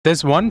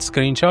This one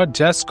screenshot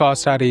just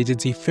cost our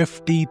agency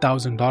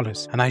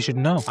 $50,000. And I should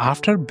know,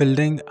 after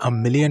building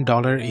 $1 million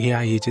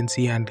AI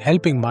agency and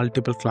helping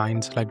multiple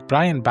clients like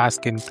Brian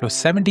Baskin close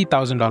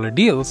 $70,000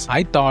 deals,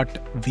 I thought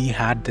we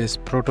had this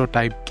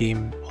prototype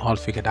game all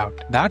figured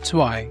out. That's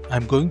why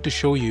I'm going to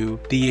show you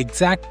the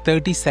exact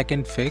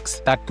 30-second fix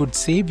that could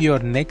save your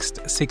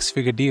next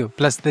six-figure deal,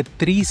 plus the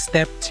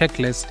 3-step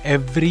checklist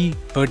every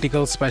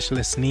vertical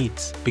specialist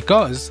needs.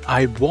 Because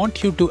I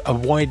want you to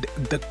avoid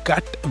the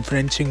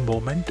gut-wrenching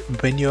moment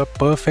when your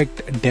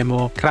perfect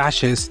demo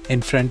crashes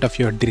in front of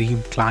your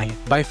dream client.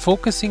 By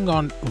focusing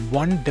on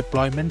one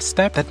deployment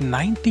step that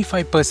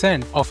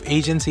 95% of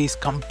agencies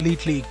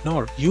completely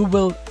ignore, you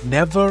will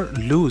never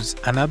lose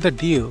another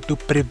deal to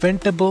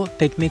preventable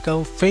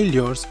technical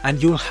failures,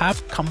 and you'll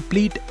have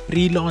complete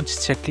relaunch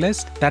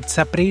checklist that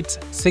separates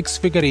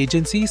six-figure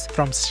agencies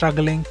from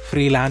struggling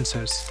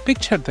freelancers.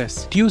 Picture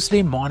this: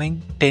 Tuesday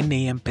morning, 10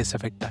 a.m.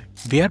 Pacific time.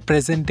 We are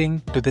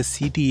presenting to the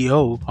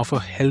CTO of a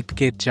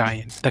healthcare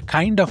giant, the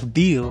kind of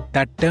deal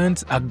that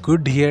turns a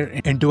good year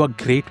into a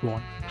great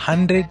one.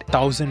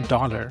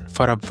 $100,000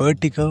 for a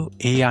vertical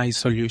AI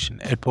solution.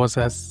 It was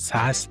a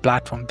SaaS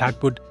platform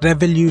that would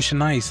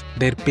revolutionize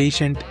their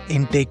patient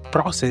intake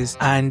process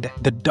and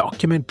the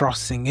document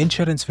processing,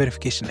 insurance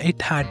verification. It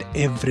had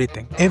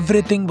everything.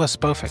 Everything was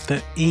perfect.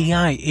 The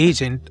AI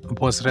agent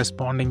was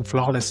responding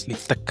flawlessly.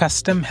 The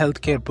custom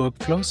healthcare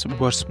workflows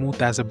were smooth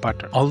as a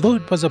butter. Although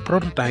it was a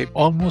prototype,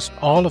 almost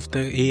all of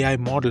the AI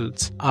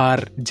models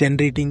are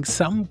generating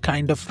some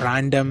kind of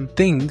random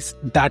things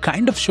that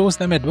kind of shows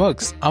them it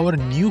works. Our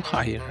new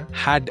hire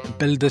had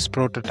built this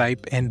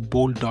prototype in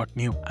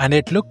bold.new, and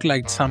it looked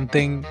like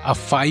something a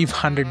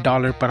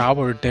 $500 per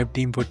hour dev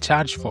team would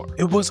charge for.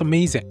 It was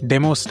amazing.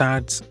 Demo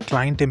starts,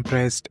 client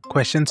impressed,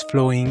 questions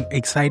flowing,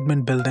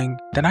 excitement building.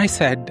 Then I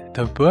said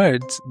the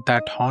words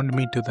that haunt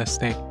me to this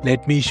day.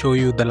 Let me show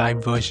you the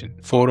live version.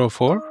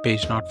 404,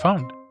 page not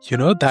found. You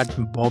know that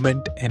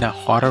moment in a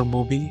horror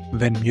movie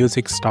when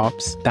music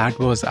stops? That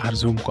was our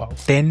Zoom call.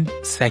 10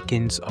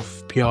 seconds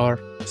of pure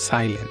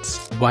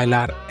silence while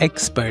our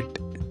expert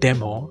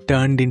demo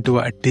turned into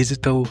a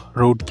digital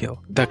roadkill.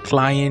 The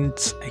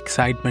client's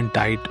excitement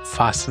died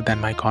faster than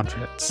my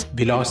confidence.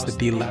 We lost the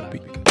deal that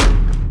week.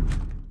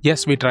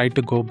 Yes, we tried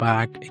to go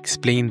back,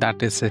 explain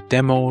that it's a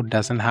demo,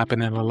 doesn't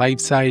happen in a live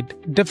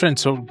site, different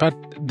story, but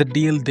the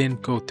deal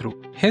didn't go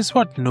through. Here's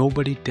what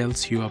nobody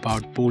tells you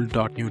about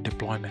bold.new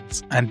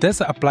deployments, and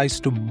this applies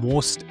to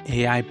most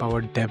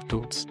AI-powered dev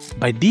tools.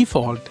 By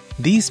default,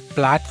 these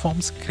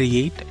platforms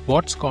create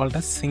what's called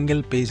a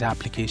single-page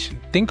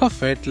application. Think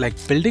of it like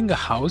building a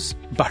house,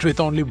 but with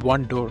only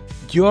one door.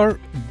 Your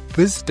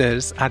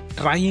visitors are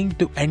trying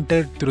to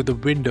enter through the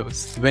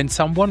windows. When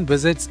someone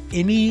visits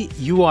any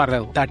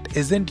URL that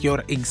isn't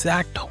your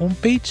exact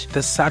homepage,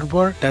 the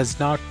server does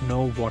not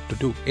know what to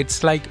do.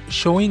 It's like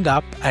showing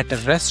up at a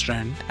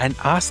restaurant and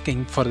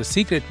asking for the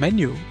secret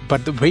menu,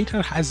 but the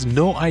waiter has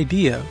no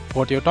idea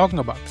what you're talking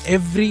about.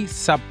 Every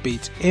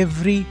subpage,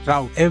 every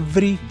route,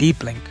 every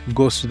deep link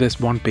goes to this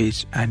one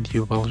page, and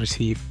you will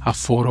receive a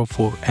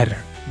 404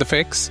 error. The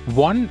fix: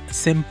 one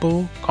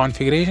simple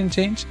configuration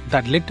change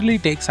that literally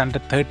takes under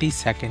 30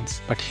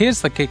 seconds. But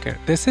here's the kicker.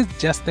 This is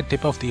just the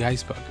tip of the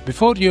iceberg.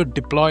 Before you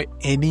deploy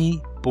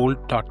any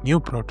bold.new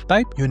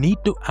prototype, you need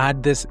to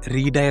add this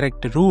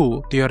redirect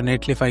rule to your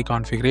Netlify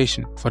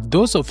configuration. For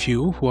those of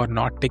you who are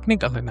not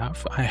technical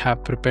enough, I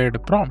have prepared a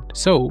prompt.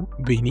 So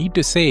we need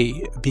to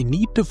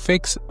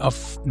fix a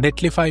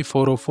Netlify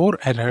 404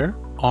 error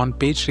on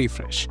page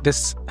refresh.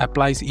 This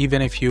applies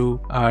even if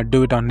you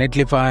do it on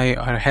Netlify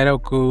or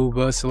Heroku,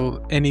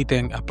 Vercel,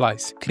 anything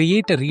applies.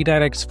 Create a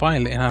redirects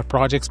file in our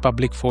projects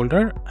public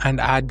folder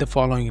and add the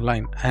following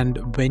line.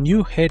 And when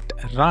you hit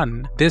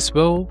run, this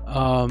will,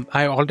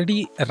 I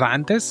already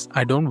ran this,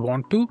 I don't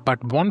want to,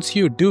 but once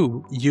you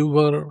do,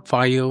 your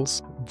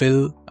files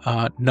will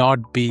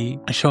not be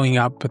showing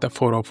up with a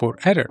 404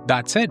 error.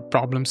 That's it,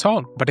 problem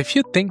solved. But if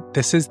you think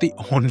this is the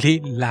only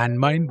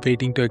landmine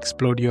waiting to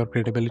explode your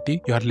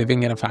credibility, you are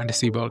living in a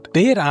fantasy world.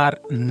 There are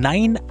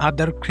 9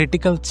 other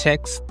critical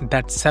checks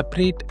that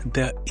separate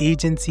the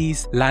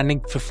agencies landing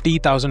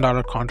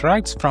 $50,000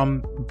 contracts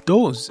from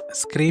those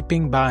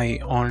scraping by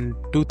on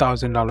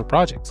 $2,000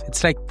 projects.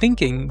 It's like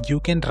thinking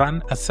you can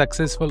run a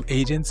successful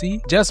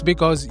agency just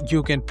because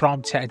you can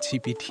prompt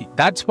ChatGPT.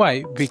 That's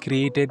why we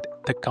created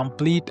the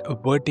complete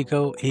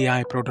vertical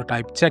AI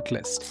prototype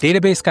checklist.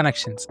 Database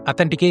connections,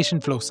 authentication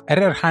flows,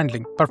 error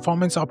handling,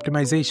 performance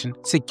optimization,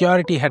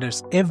 security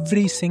headers.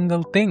 Every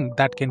single thing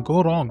that can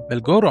go wrong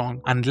will go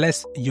wrong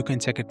unless you can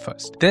check it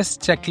first. This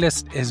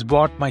checklist is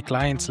what my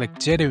clients like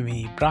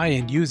Jeremy,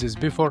 Brian uses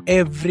before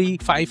every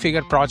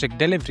 5-figure project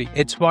delivery.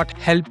 It's what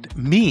helped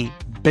me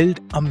build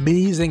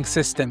amazing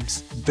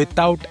systems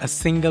without a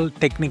single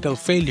technical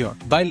failure,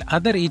 while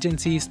other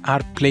agencies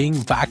are playing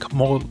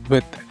whack-a-mole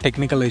with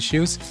technical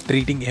issues,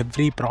 treating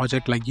every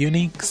project like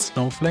unique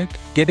snowflake,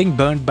 getting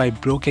burned by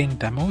broken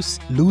demos,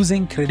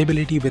 losing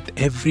credibility with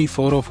every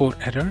 404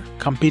 error,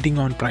 competing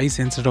on price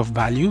instead of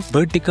value.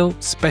 Vertical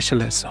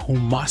specialists who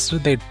master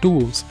their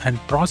tools and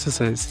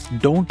processes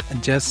don't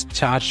just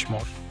charge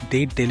more,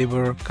 they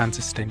deliver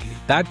consistently.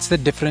 That's the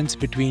difference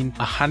between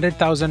a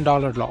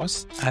 $100,000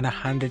 loss and a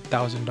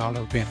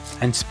 $100,000 win.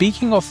 And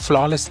speaking of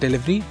flawless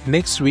delivery,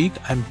 next week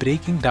I'm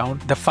breaking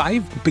down the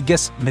 5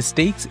 biggest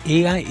mistakes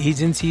AI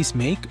agencies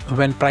make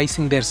when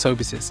pricing their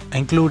services,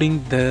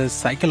 including the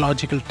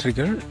psychological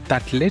trigger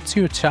that lets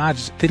you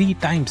charge 3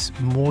 times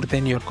more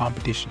than your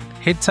competition.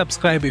 Hit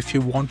subscribe if you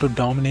want to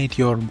dominate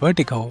your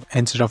vertical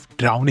instead of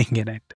drowning in it.